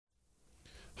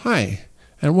Hi,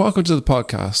 and welcome to the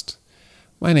podcast.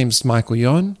 My name is Michael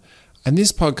Yon, and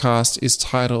this podcast is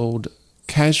titled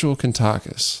Casual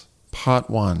Kuntarkis, Part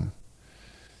 1.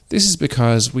 This is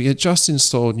because we had just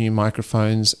installed new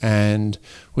microphones and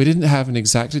we didn't have an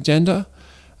exact agenda.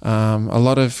 A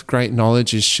lot of great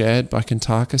knowledge is shared by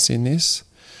Kuntarkis in this.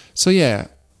 So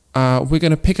we're going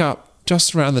to pick up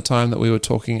just around the time that we were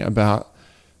talking about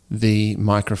the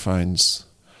microphones.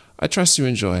 I trust you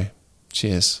enjoy.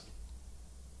 Cheers.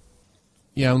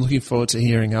 Yeah, I'm looking forward to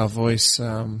hearing our voice.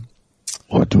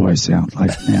 What do I sound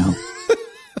like now?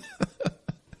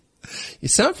 You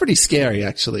sound pretty scary,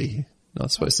 actually.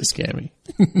 Not supposed to scare me.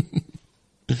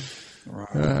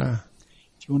 Right.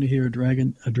 Do you want to hear a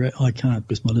dragon? I can't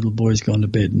because my little boy's gone to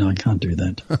bed. No, I can't do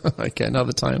that. Okay,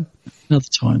 another time. Another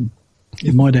time.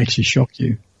 It might actually shock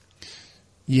you.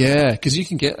 Yeah, because you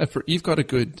can you've got a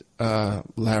good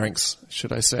larynx,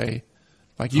 should I say.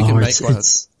 Like you can make one.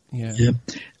 Yeah. Yep.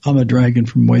 I'm a dragon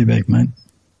from way back, mate.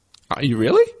 Are you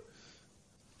really?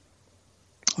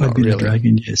 I've been a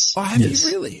dragon, yes. Oh, have you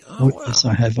really? Oh, wow. Yes,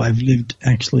 I have. I've lived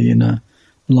actually in a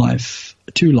life,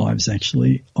 2 lives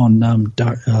actually, on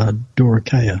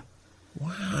Doricea.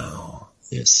 Wow.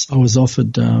 Yes. I was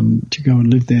offered to go and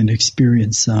live there and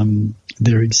experience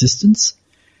their existence.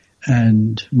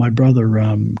 And my brother,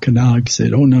 Kuntarkis,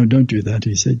 said, "Oh, no, don't do that."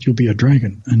 He said, "You'll be a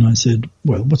dragon." And I said,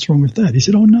 "Well, what's wrong with that?" He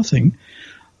said, "Oh, nothing."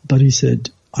 But he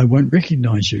said, "I won't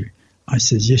recognize you." I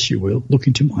said, "Yes, you will. Look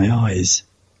into my eyes."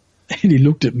 And he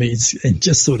looked at me and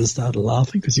just sort of started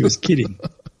laughing because he was kidding.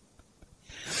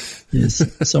 Yes.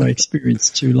 So I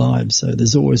experienced 2 lives. So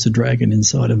there's always a dragon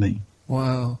inside of me.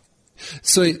 Wow.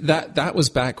 So that was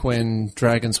back when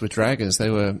dragons were dragons.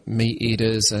 They were meat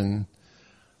eaters and...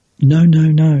 No.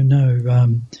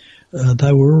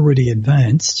 They were already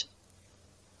advanced.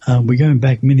 We're going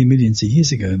back many millions of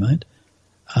years ago, mate.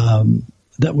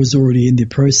 That was already in the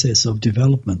process of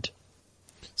development.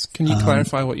 Can you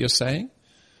clarify what you're saying?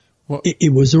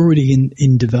 It was already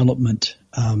in development.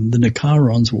 The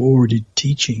Nicarons were already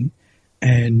teaching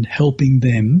and helping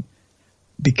them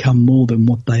become more than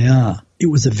what they are. It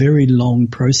was a very long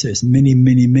process,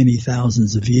 many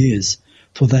thousands of years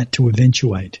for that to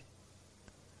eventuate.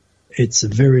 It's a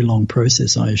very long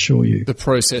process, I assure you. The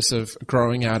process of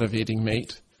growing out of eating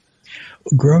meat?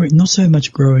 Not so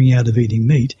much growing out of eating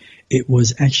meat. It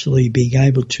was actually being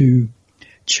able to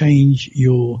change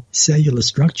your cellular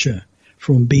structure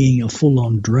from being a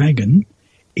full-on dragon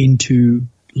into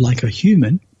like a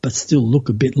human, but still look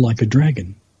a bit like a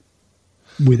dragon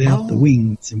without the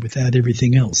wings and without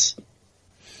everything else.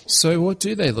 So what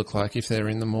do they look like if they're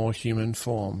in the more human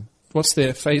form? What's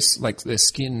their face, like their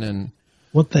skin and...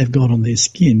 What they've got on their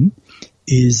skin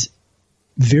is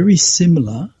very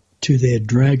similar to their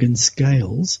dragon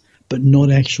scales, but not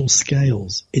actual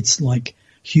scales. It's like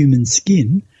human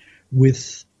skin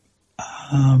with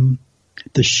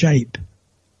the shape,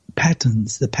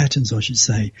 the patterns, I should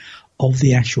say, of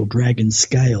the actual dragon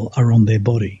scale are on their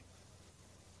body.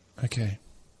 Okay.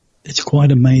 It's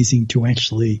quite amazing to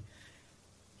actually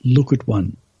look at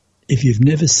one. If you've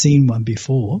never seen one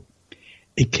before,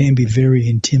 it can be very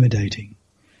intimidating.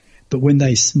 But when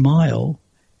they smile,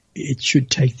 it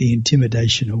should take the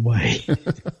intimidation away.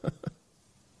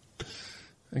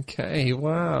 Okay,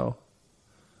 wow.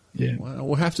 Yeah. Wow,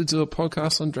 we'll have to do a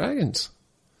podcast on dragons.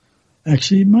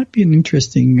 Actually, it might be an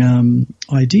interesting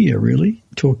idea, really,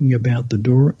 talking about the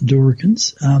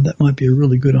Doricans. That might be a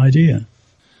really good idea.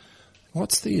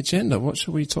 What's the agenda? What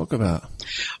should we talk about?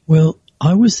 Well,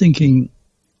 I was thinking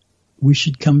we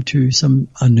should come to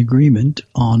an agreement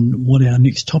on what our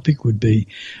next topic would be.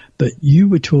 But you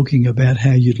were talking about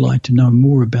how you'd like to know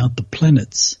more about the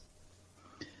planets,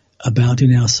 about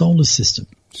in our solar system.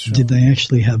 Sure. Did they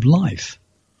actually have life?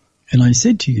 And I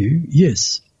said to you,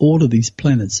 yes, all of these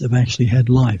planets have actually had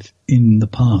life in the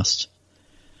past.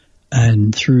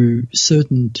 And through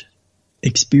certain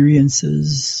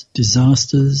experiences,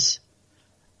 disasters,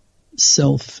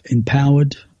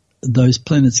 self-empowered, those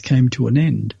planets came to an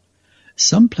end.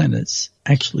 Some planets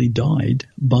actually died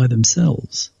by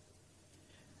themselves.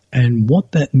 And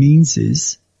what that means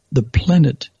is the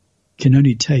planet can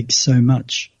only take so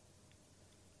much.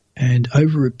 And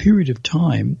over a period of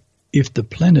time, if the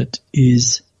planet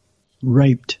is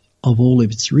raped of all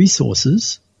of its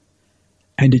resources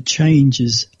and it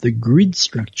changes the grid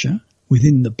structure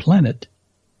within the planet,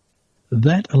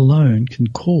 that alone can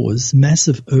cause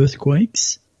massive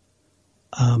earthquakes,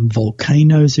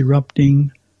 volcanoes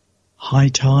erupting, high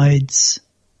tides,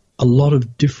 a lot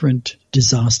of different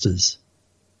disasters.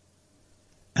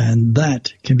 And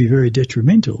that can be very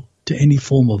detrimental to any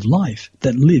form of life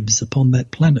that lives upon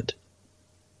that planet.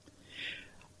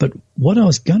 But what I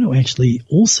was going to actually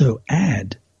also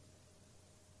add,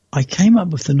 I came up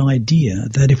with an idea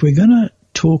that if we're going to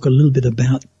talk a little bit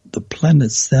about the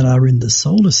planets that are in the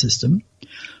solar system,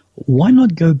 why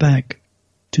not go back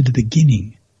to the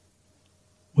beginning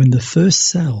when the first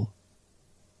cell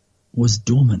was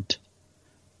dormant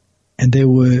and there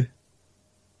were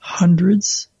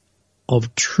hundreds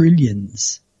of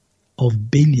trillions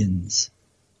of billions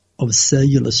of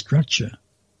cellular structure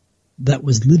that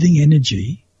was living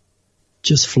energy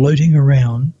just floating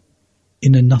around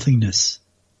in a nothingness,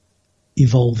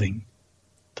 evolving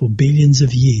for billions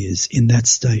of years in that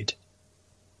state.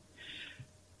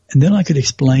 And then I could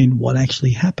explain what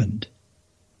actually happened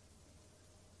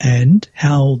and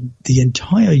how the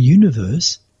entire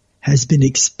universe has been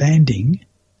expanding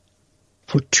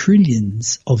for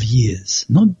trillions of years,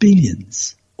 not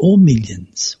billions or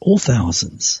millions or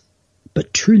thousands,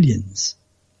 but trillions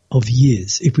of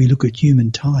years if we look at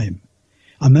human time.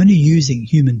 I'm only using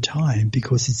human time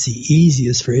because it's the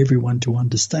easiest for everyone to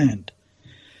understand.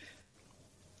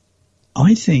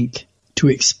 I think to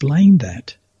explain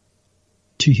that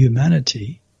to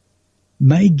humanity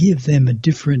may give them a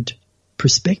different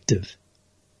perspective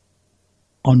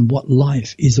on what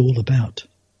life is all about.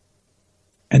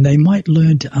 And they might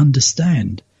learn to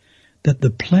understand that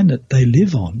the planet they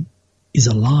live on is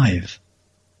alive.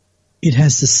 It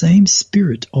has the same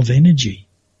spirit of energy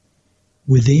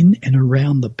within and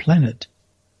around the planet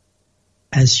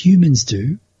as humans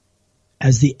do,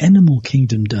 as the animal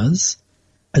kingdom does,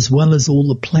 as well as all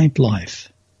the plant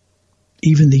life,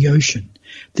 even the ocean.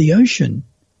 The ocean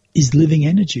is living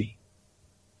energy.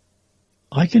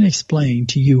 I can explain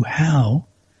to you how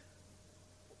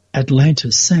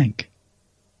Atlantis sank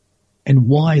and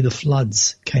why the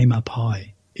floods came up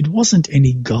high. It wasn't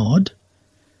any god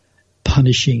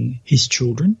punishing his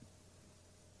children.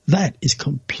 That is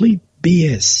complete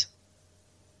BS.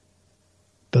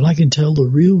 But I can tell the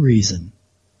real reason,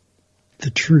 the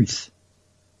truth,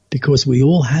 because we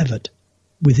all have it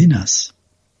within us.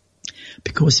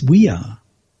 Because we are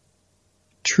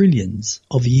trillions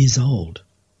of years old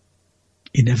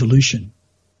in evolution.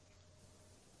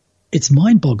 It's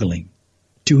mind-boggling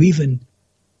to even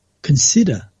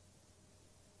consider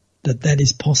that that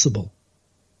is possible.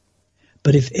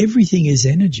 But if everything is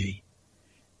energy,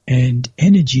 and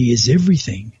energy is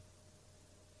everything,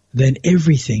 then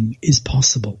everything is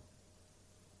possible.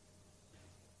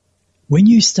 When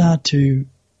you start to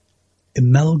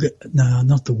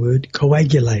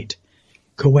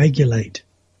coagulate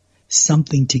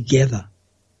something together,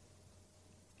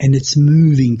 and it's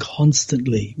moving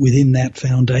constantly within that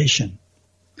foundation,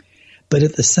 but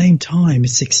at the same time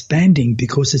it's expanding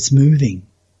because it's moving.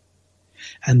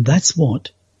 And that's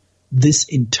what this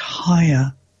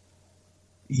entire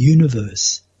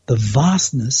universe, the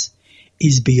vastness,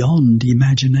 is beyond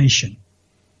imagination.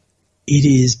 It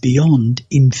is beyond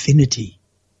infinity.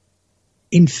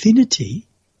 Infinity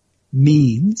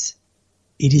means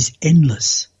it is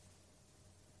endless,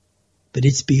 but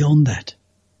it's beyond that.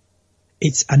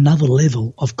 It's another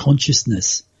level of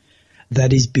consciousness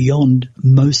that is beyond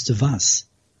most of us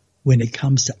when it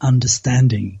comes to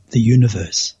understanding the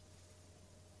universe.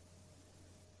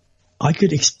 I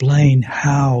could explain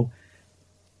how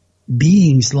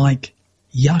beings like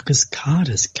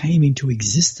Yakis came into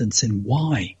existence and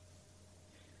why.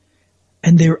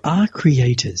 And there are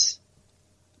creators.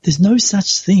 There's no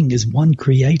such thing as one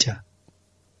creator.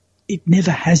 It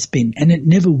never has been and it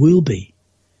never will be.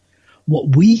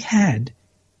 What we had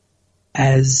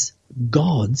as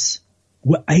gods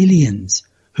were aliens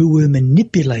who were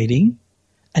manipulating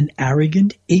an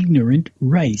arrogant, ignorant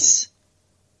race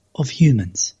of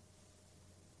humans.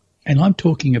 And I'm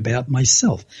talking about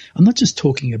myself. I'm not just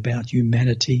talking about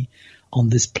humanity on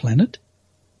this planet.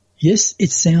 Yes,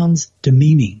 it sounds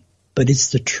demeaning, but it's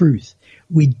the truth.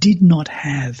 We did not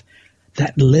have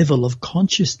that level of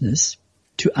consciousness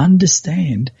to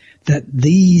understand that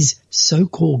these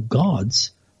so-called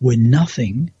gods were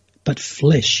nothing but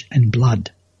flesh and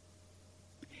blood.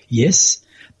 Yes,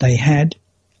 they had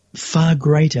far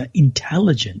greater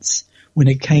intelligence when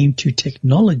it came to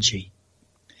technology.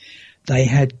 They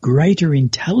had greater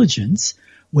intelligence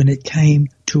when it came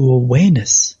to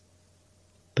awareness.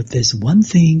 But there's one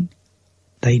thing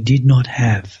they did not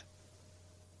have.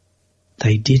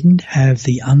 They didn't have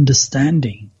the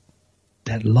understanding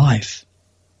that life,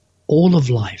 all of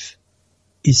life,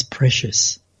 is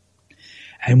precious.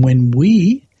 And when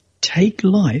we take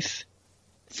life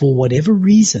for whatever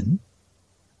reason,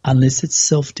 unless it's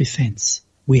self-defense,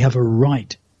 we have a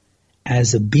right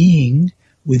as a being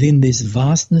within this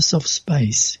vastness of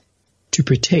space to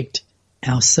protect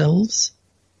ourselves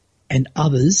and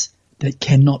others that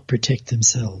cannot protect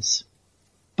themselves.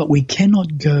 But we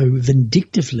cannot go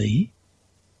vindictively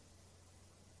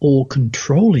or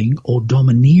controlling or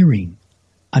domineering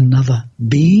another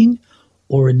being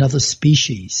or another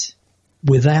species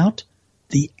without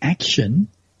the action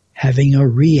having a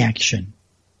reaction.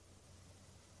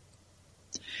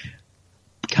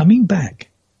 Coming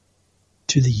back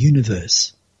to the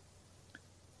universe,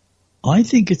 I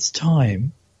think it's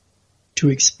time to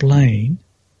explain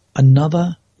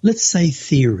another, let's say,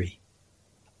 theory.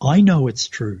 I know it's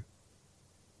true,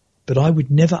 but I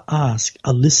would never ask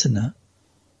a listener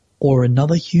or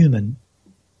another human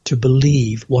to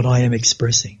believe what I am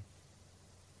expressing.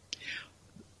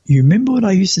 You remember what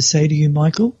I used to say to you,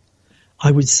 Michael? I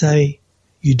would say,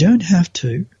 you don't have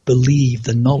to believe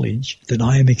the knowledge that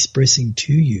I am expressing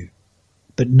to you,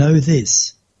 but know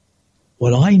this.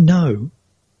 What I know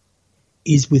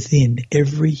is within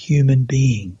every human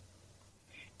being.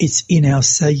 It's in our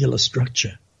cellular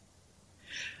structure.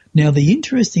 Now, the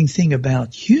interesting thing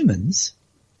about humans,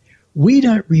 we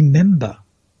don't remember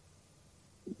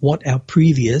what our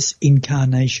previous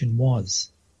incarnation was.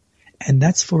 And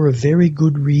that's for a very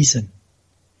good reason.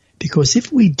 Because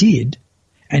if we did,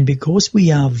 and because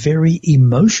we are very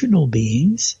emotional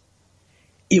beings,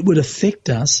 it would affect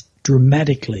us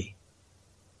dramatically.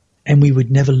 And we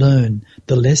would never learn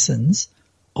the lessons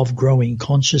of growing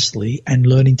consciously and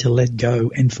learning to let go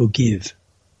and forgive.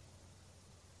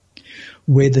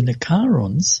 Where the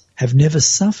Nicarons have never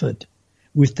suffered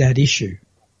with that issue.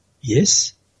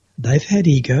 Yes, they've had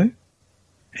ego,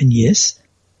 and yes,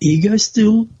 ego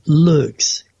still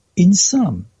lurks in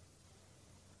some.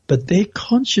 But their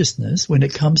consciousness, when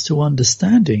it comes to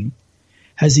understanding,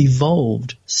 has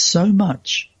evolved so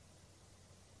much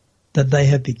that they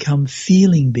have become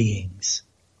feeling beings.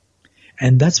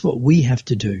 And that's what we have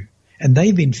to do. And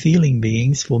they've been feeling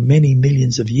beings for many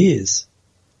millions of years.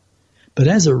 But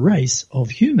as a race of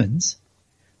humans,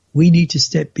 we need to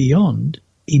step beyond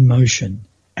emotion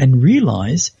and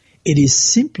realize it is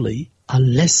simply a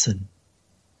lesson.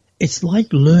 It's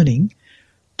like learning,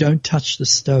 don't touch the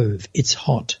stove, it's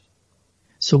hot.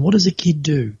 So what does a kid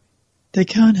do? They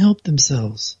can't help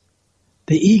themselves.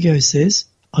 The ego says,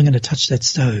 I'm going to touch that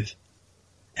stove.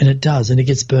 And it does, and it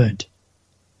gets burnt.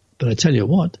 But I tell you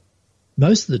what,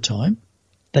 most of the time,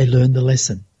 they learn the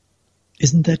lesson.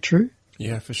 Isn't that true?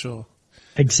 Yeah, for sure.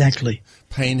 Exactly.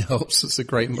 Pain helps. It's a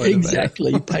great motivator.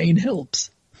 Exactly. Pain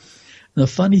helps. The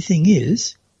funny thing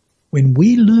is, when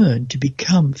we learn to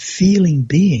become feeling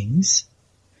beings,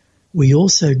 we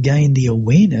also gain the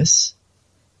awareness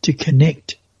to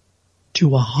connect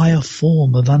to a higher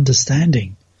form of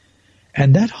understanding.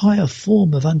 And that higher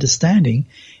form of understanding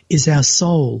is our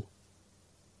soul,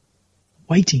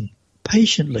 waiting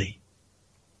patiently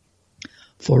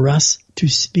for us to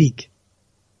speak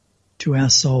to our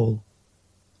soul.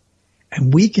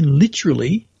 And we can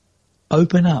literally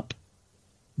open up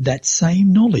that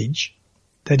same knowledge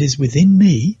that is within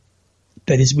me,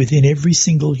 that is within every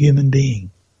single human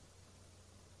being.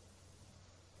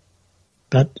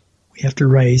 But we have to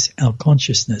raise our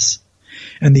consciousness.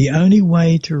 And the only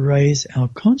way to raise our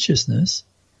consciousness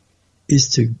is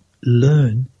to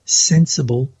learn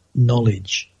sensible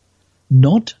knowledge,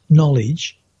 not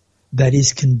knowledge that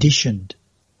is conditioned.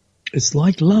 It's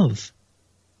like love.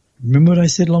 Remember what I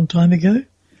said a long time ago?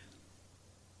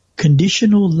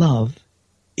 Conditional love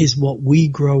is what we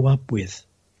grow up with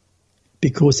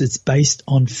because it's based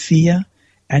on fear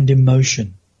and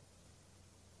emotion.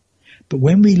 But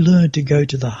when we learn to go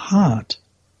to the heart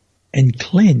and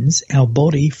cleanse our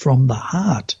body from the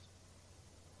heart,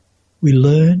 we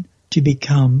learn to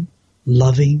become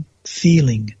loving,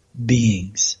 feeling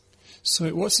beings. So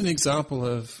what's an example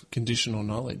of conditional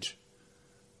knowledge?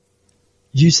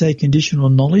 You say conditional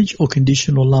knowledge or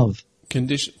conditional love?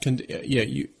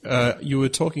 You were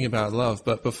talking about love,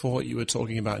 but before you were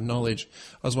talking about knowledge.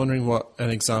 I was wondering what an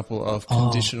example of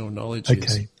conditional knowledge is.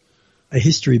 Okay, a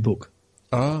history book.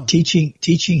 Teaching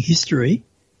history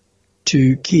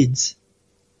to kids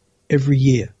every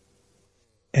year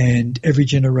and every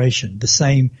generation, the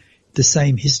same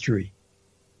history.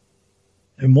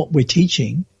 And what we're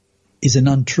teaching is an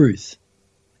untruth,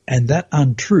 and that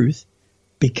untruth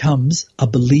becomes a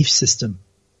belief system.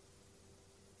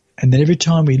 And then every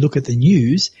time we look at the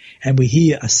news and we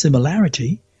hear a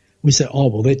similarity, we say, oh,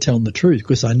 well, they're telling the truth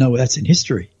because I know that's in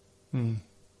history.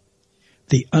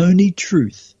 The only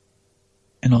truth,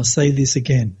 and I'll say this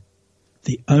again,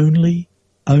 the only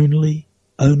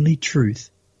truth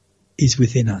is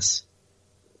within us.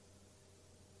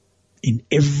 In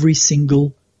every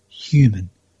single human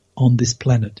on this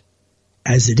planet,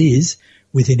 as it is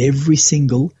within every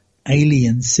single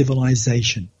alien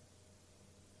civilization.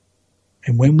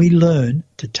 And when we learn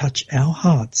to touch our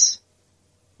hearts,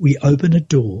 we open a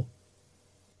door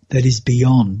that is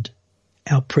beyond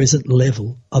our present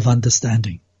level of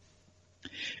understanding.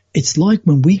 It's like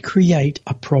when we create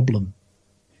a problem.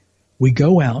 We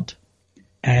go out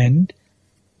and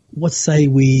let's say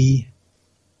we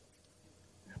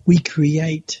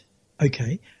create,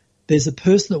 okay, there's a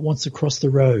person that wants to cross the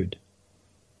road,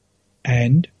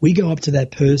 and we go up to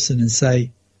that person and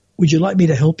say, would you like me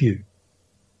to help you?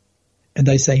 And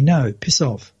they say, no, piss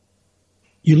off.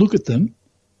 You look at them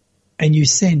and you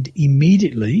send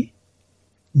immediately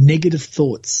negative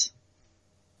thoughts.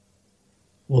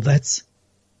 Well, that's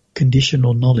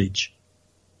conditional knowledge.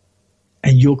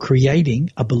 And you're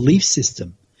creating a belief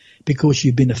system because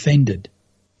you've been offended.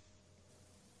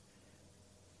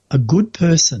 A good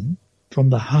person from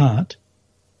the heart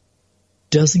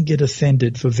doesn't get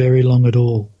offended for very long at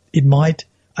all. It might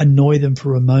annoy them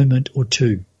for a moment or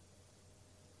two.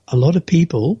 A lot of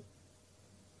people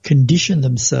condition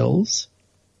themselves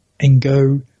and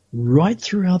go right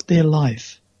throughout their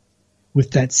life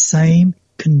with that same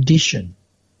condition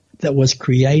that was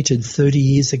created 30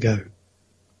 years ago,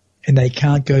 and they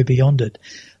can't go beyond it.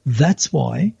 That's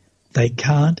why they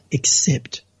can't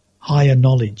accept higher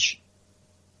knowledge.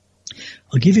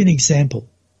 I'll give you an example.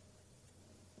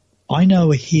 I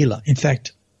know a healer. In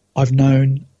fact, I've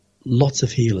known lots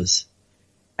of healers,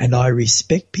 and I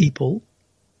respect people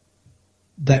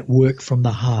that work from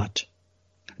the heart,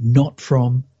 not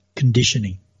from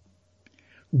conditioning.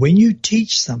 When you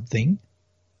teach something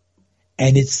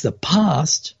and it's the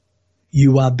past,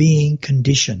 you are being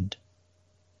conditioned.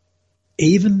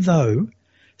 Even though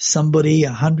somebody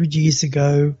 100 years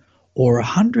ago or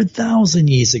 100,000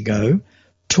 years ago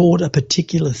taught a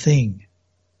particular thing,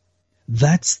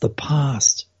 that's the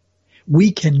past.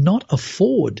 We cannot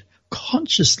afford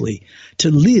consciously to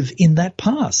live in that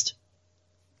past.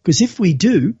 Because if we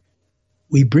do,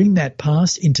 we bring that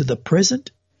past into the present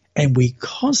and we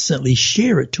constantly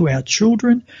share it to our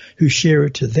children, who share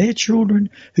it to their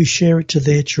children, who share it to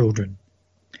their children.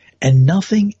 And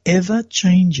nothing ever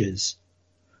changes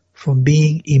from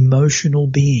being emotional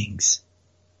beings.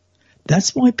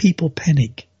 That's why people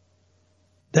panic.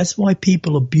 That's why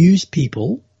people abuse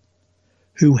people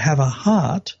who have a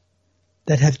heart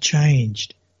that have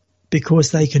changed,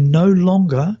 because they can no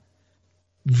longer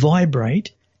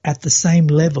vibrate at the same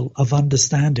level of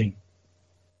understanding.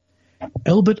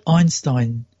 Albert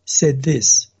Einstein said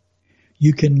this: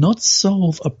 you cannot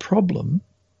solve a problem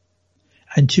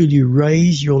until you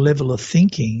raise your level of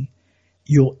thinking,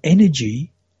 your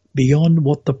energy, beyond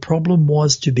what the problem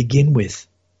was to begin with.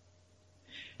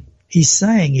 He's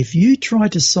saying if you try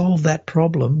to solve that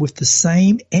problem with the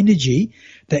same energy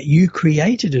that you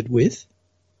created it with,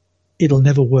 it'll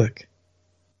never work.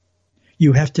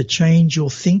 You have to change your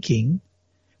thinking,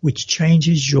 which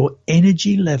changes your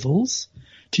energy levels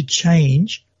to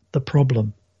change the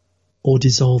problem or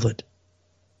dissolve it.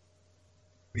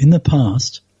 In the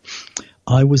past,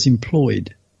 I was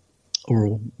employed,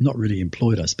 or not really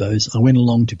employed, I suppose. I went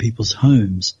along to people's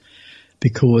homes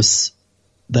because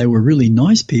they were really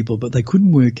nice people, but they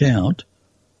couldn't work out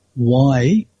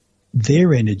why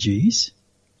their energies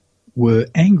were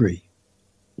angry,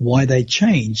 why they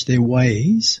changed their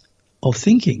ways of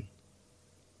thinking.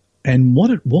 And what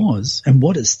it was, and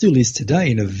what it still is today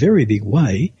in a very big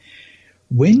way,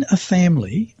 when a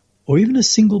family or even a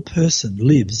single person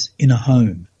lives in a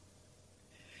home,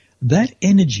 that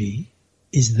energy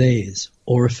is theirs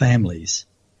or a family's,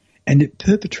 and it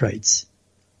perpetrates.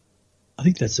 I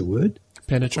think that's a word.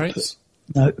 Penetrates?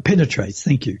 No, penetrates,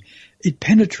 thank you. It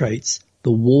penetrates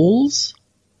the walls,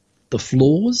 the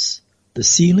floors, the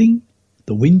ceiling,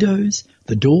 the windows,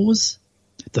 the doors,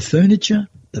 the furniture,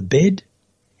 the bed,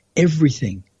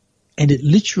 everything. And it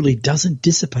literally doesn't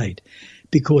dissipate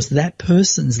because that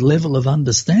person's level of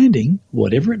understanding,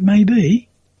 whatever it may be,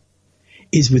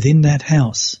 is within that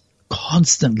house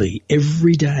constantly,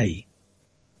 every day,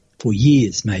 for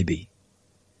years maybe.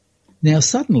 Now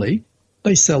suddenly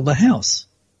they sell the house.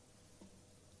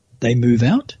 They move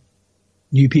out,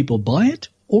 new people buy it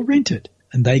or rent it,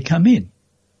 and they come in,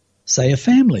 say a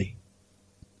family.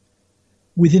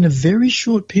 Within a very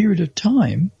short period of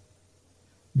time,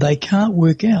 they can't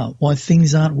work out why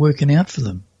things aren't working out for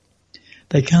them.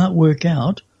 They can't work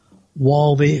out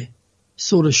while they're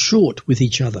sort of short with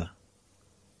each other.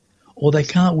 Or they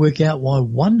can't work out why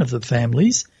one of the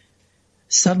families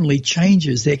suddenly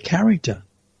changes their character,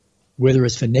 whether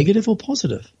it's for negative or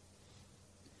positive.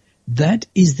 That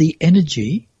is the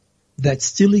energy that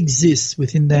still exists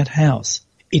within that house.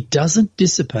 It doesn't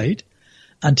dissipate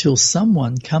until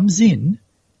someone comes in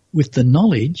with the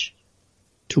knowledge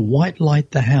to white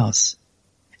light the house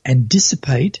and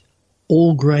dissipate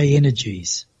all grey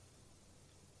energies.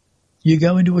 You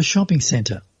go into a shopping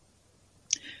centre.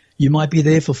 You might be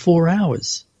there for 4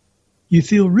 hours. You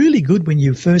feel really good when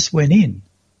you first went in.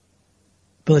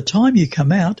 By the time you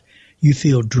come out, you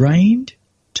feel drained,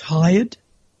 tired,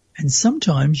 and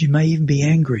sometimes you may even be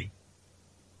angry.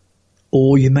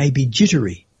 Or you may be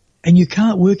jittery, and you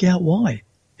can't work out why.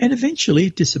 And eventually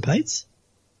it dissipates.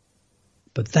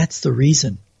 But that's the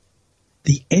reason.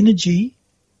 The energy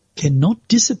cannot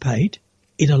dissipate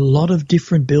in a lot of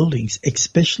different buildings,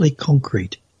 especially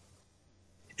concrete,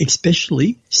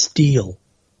 especially steel.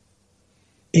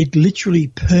 It literally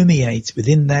permeates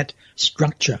within that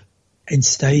structure and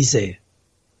stays there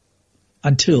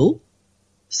until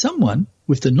someone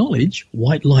with the knowledge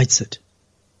white lights it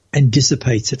and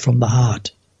dissipates it from the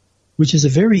heart, which is a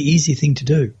very easy thing to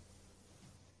do.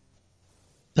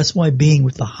 That's why being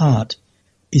with the heart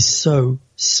is so,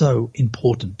 so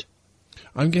important.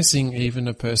 I'm guessing even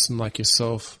a person like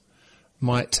yourself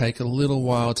might take a little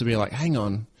while to be like, hang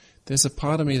on, there's a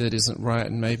part of me that isn't right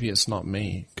and maybe it's not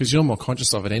me, because you're more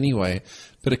conscious of it anyway,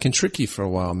 but it can trick you for a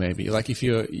while maybe, like if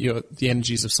you're the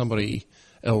energies of somebody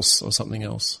else or something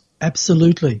else.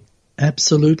 Absolutely.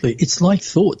 Absolutely. It's like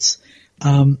thoughts.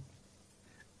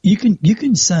 You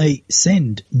can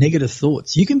send negative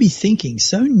thoughts. You can be thinking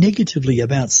so negatively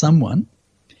about someone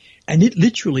and it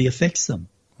literally affects them.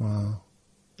 Wow.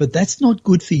 But that's not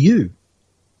good for you,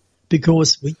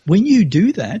 because when you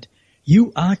do that,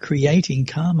 you are creating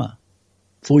karma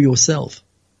for yourself.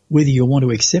 Whether you want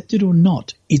to accept it or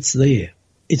not, it's there.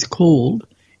 It's called,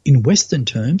 in Western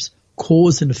terms,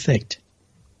 cause and effect.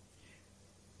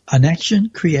 An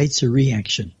action creates a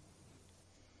reaction.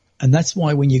 And that's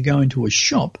why when you go into a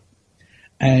shop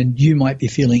and you might be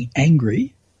feeling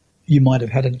angry, you might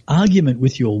have had an argument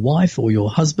with your wife or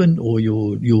your husband or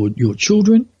your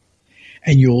children,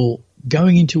 and you're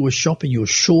going into a shop and you're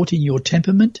short in your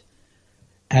temperament,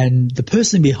 and the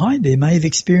person behind there may have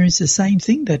experienced the same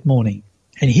thing that morning.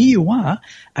 And here you are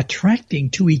attracting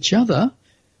to each other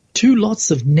two lots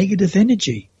of negative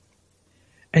energy.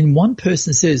 And one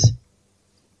person says,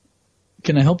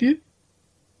 "Can I help you?"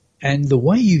 And the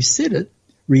way you said it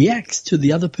reacts to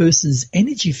the other person's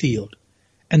energy field.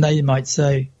 And they might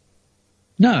say,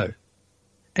 "No."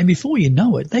 And before you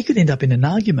know it, they could end up in an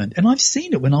argument. And I've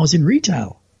seen it when I was in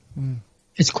retail.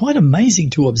 It's quite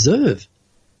amazing to observe.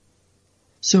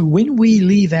 So when we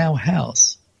leave our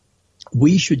house,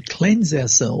 we should cleanse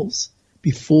ourselves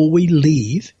before we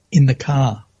leave in the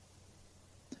car,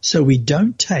 so we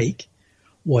don't take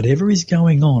whatever is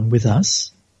going on with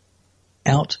us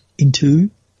out into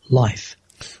life.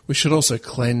 We should also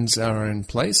cleanse our own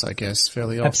place, I guess,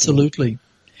 fairly often. Absolutely.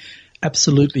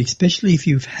 Absolutely. Especially if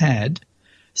you've had,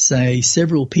 say,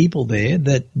 several people there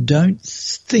that don't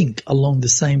think along the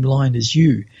same line as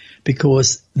you,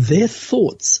 because their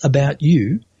thoughts about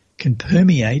you can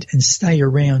permeate and stay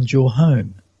around your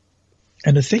home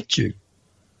and affect you.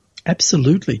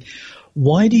 Absolutely.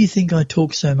 Why do you think I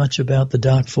talk so much about the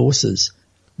dark forces?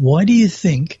 Why do you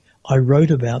think I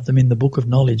wrote about them in the Book of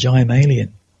Knowledge, I Am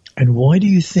Alien? And why do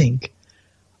you think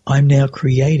I'm now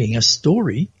creating a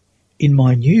story in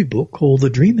my new book called The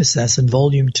Dream Assassin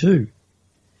Volume 2,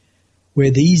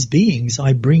 where these beings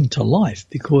I bring to life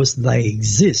because they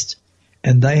exist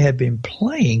and they have been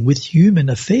playing with human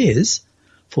affairs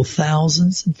for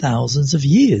thousands and thousands of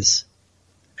years.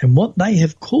 And what they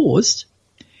have caused,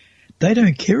 they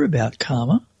don't care about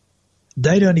karma.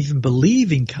 They don't even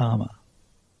believe in karma.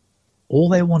 All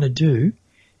they want to do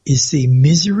is see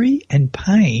misery and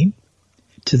pain.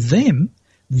 To them,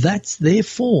 that's their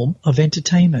form of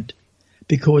entertainment,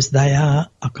 because they are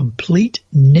a complete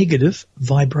negative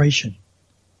vibration.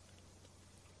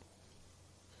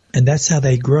 And that's how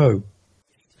they grow.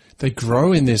 They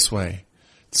grow in this way.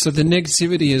 So the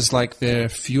negativity is like their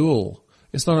fuel.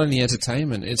 It's not only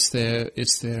entertainment, it's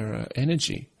their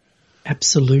energy.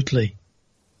 Absolutely.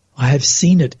 I have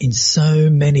seen it in so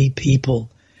many people,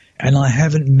 and I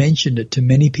haven't mentioned it to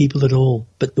many people at all.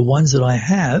 But the ones that I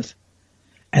have,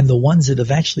 and the ones that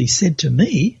have actually said to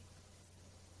me,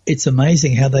 it's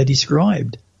amazing how they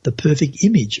described the perfect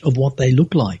image of what they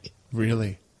look like.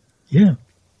 Really? Yeah.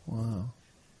 Wow.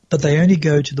 But they only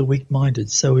go to the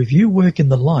weak-minded. So if you work in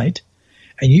the light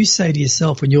and you say to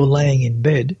yourself when you're laying in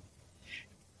bed,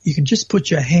 you can just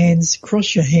put your hands,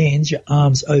 cross your hands, your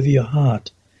arms over your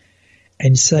heart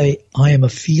and say, I am a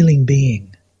feeling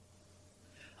being.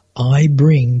 I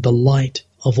bring the light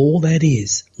of all that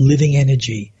is, living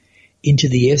energy, into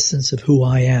the essence of who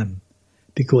I am,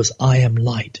 because I am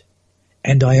light,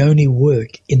 and I only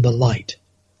work in the light.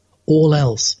 All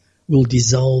else will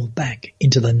dissolve back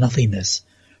into the nothingness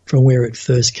from where it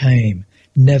first came,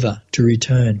 never to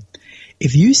return.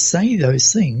 If you say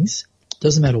those things,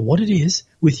 doesn't matter what it is,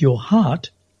 with your heart,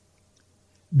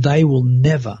 they will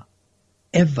never,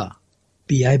 ever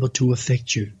be able to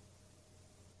affect you.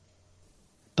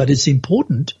 But it's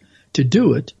important to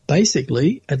do it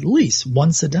basically at least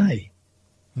once a day,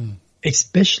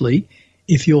 especially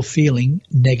if you're feeling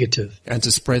negative. And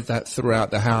to spread that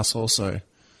throughout the house also.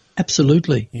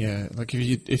 Absolutely. Yeah, like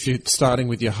if you're starting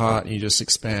with your heart and you just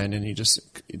expand and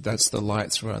that's the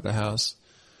light throughout the house.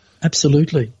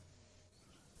 Absolutely.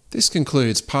 This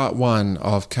concludes part 1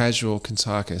 of Casual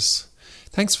Kuntarkis.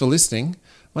 Thanks for listening.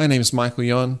 My name is Michael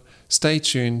Yon. Stay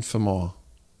tuned for more.